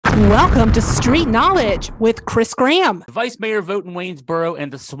Welcome to Street Knowledge with Chris Graham. The vice mayor vote in Waynesboro and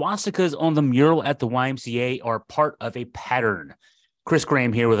the swastikas on the mural at the YMCA are part of a pattern. Chris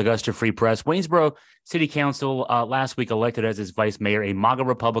Graham here with Augusta Free Press. Waynesboro City Council last week elected as its vice mayor a MAGA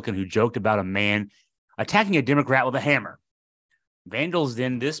Republican who joked about a man attacking a Democrat with a hammer. Vandals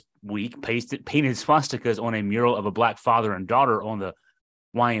then this week painted swastikas on a mural of a black father and daughter on the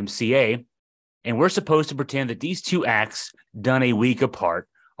YMCA, and we're supposed to pretend that these two acts, done a week apart,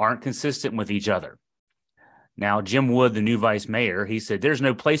 aren't consistent with each other. Now, Jim Wood, the new vice mayor, he said there's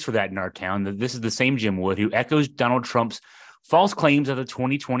no place for that in our town. That this is the same Jim Wood who echoes Donald Trump's false claims that the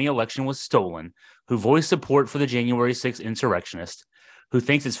 2020 election was stolen, who voiced support for the January 6th insurrectionists, who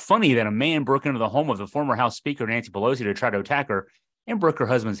thinks it's funny that a man broke into the home of the former House Speaker Nancy Pelosi to try to attack her and broke her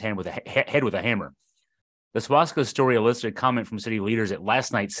husband's head with a hammer. The swastika story elicited comment from city leaders at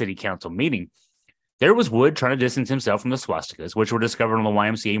last night's city council meeting. There was Wood trying to distance himself from the swastikas, which were discovered on the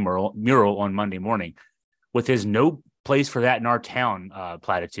YMCA mural on Monday morning, with his "no place for that in our town"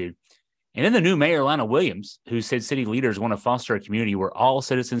 platitude. And then the new mayor, Lana Williams, who said city leaders want to foster a community where all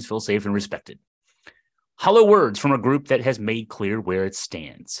citizens feel safe and respected. Hollow words from a group that has made clear where it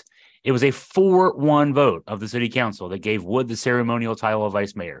stands. It was a 4-1 vote of the city council that gave Wood the ceremonial title of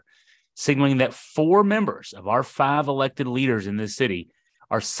vice mayor, signaling that 4 members of our 5 elected leaders in this city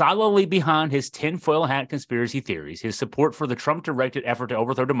are solidly behind his tinfoil hat conspiracy theories, his support for the Trump-directed effort to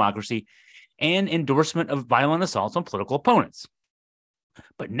overthrow democracy, and endorsement of violent assaults on political opponents.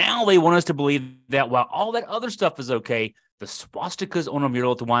 But now they want us to believe that while all that other stuff is okay, the swastikas on a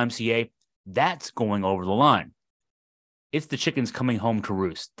mural at the YMCA, that's going over the line. It's the chickens coming home to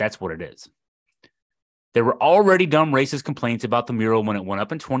roost. That's what it is. There were already dumb racist complaints about the mural when it went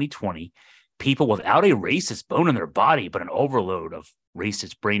up in 2020. People without a racist bone in their body, but an overload of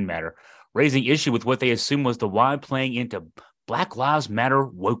racist brain matter, raising issue with what they assume was the Y playing into Black Lives Matter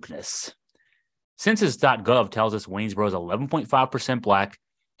wokeness. Census.gov tells us Waynesboro is 11.5% Black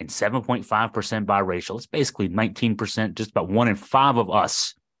and 7.5% biracial. It's basically 19%, just about 1 in 5 of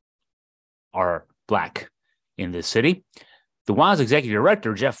us are Black in this city. The Y's executive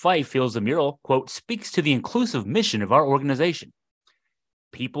director, Jeff Fife, feels the mural, quote, speaks to the inclusive mission of our organization.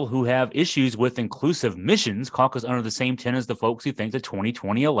 People who have issues with inclusive missions caucus under the same tent as the folks who think the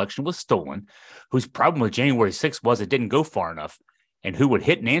 2020 election was stolen, whose problem with January 6th was it didn't go far enough, and who would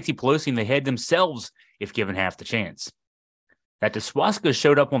hit Nancy Pelosi in the head themselves if given half the chance. That the swastika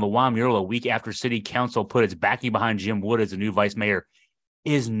showed up on the Y mural a week after city council put its backing behind Jim Wood as the new vice mayor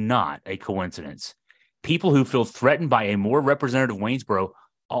is not a coincidence. People who feel threatened by a more representative Waynesboro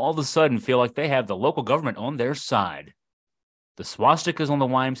all of a sudden feel like they have the local government on their side. The swastikas on the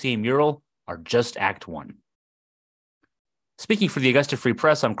YMCA mural are just Act 1. Speaking for the Augusta Free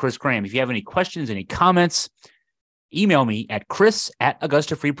Press, I'm Chris Graham. If you have any questions, any comments, email me at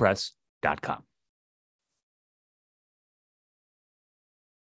chris@augustafreepress.com.